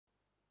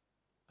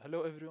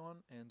Hello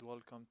everyone and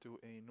welcome to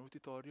a new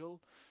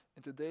tutorial.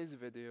 In today's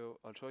video,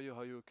 I'll show you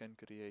how you can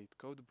create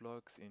code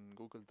blocks in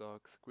Google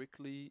Docs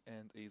quickly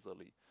and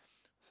easily.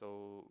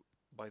 So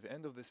by the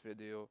end of this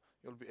video,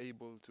 you'll be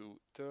able to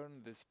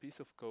turn this piece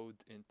of code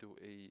into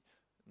a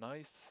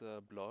nice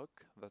block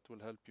that will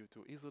help you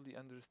to easily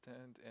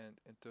understand and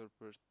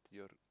interpret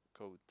your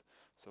code.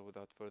 So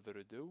without further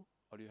ado,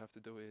 all you have to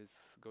do is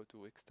go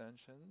to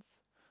extensions,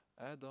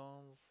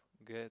 add-ons,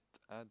 get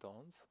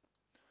add-ons.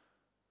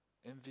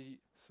 In the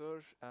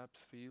search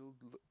apps field,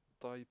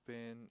 type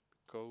in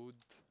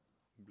code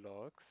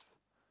blocks.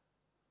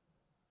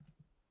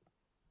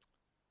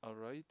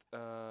 Alright,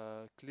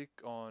 click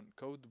on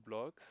code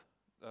blocks.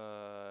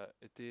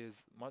 It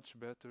is much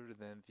better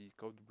than the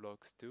code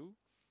blocks 2.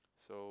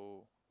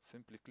 So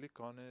simply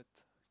click on it,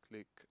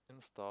 click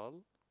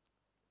install,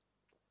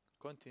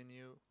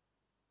 continue,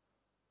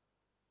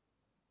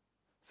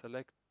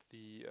 select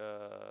the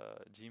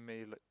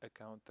Gmail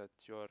account that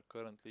you are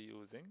currently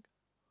using,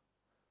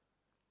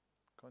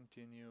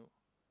 continue,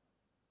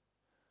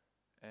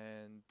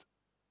 and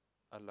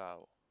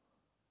allow.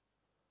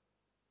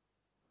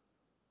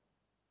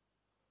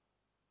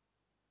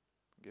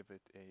 Give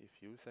it a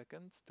few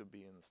seconds to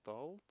be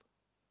installed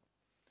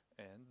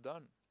and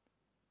done.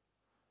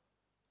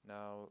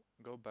 Now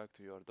go back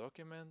to your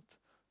document,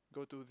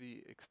 go to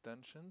the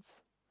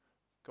extensions,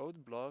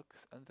 code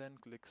blocks, and then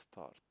click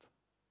start.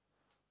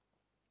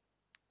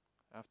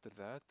 After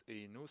that,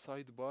 a new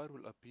sidebar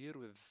will appear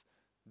with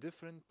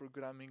different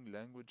programming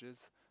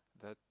languages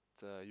that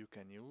you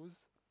can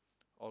use.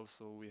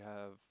 Also, we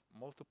have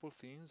multiple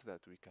themes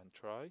that we can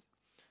try.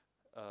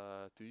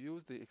 To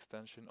use the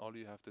extension, all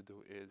you have to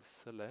do is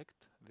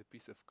select the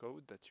piece of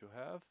code that you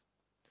have.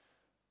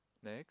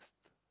 Next,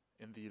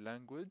 in the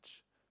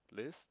language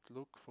list,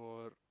 look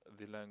for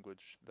the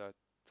language that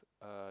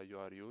you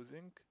are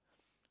using.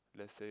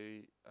 Let's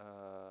say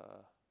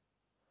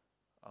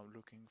I'm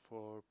looking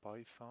for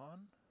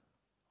Python.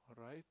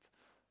 Alright,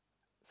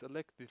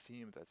 select the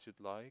theme that you'd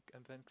like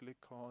and then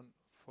click on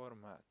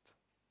Format.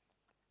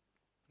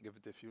 Give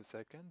it a few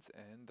seconds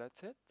and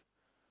that's it.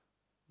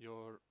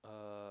 Your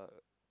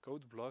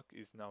code block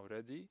is now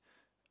ready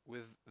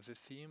with the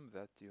theme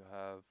that you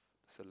have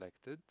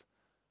selected.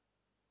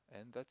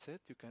 And that's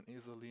it. You can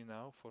easily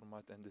now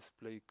format and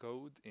display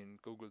code in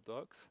Google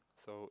Docs.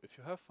 So if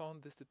you have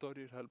found this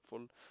tutorial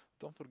helpful,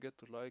 don't forget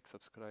to like,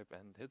 subscribe,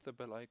 and hit the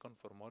bell icon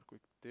for more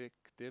quick tech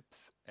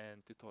tips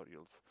and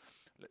tutorials.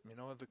 Let me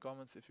know in the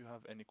comments if you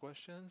have any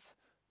questions.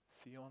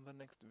 See you on the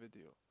next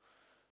video.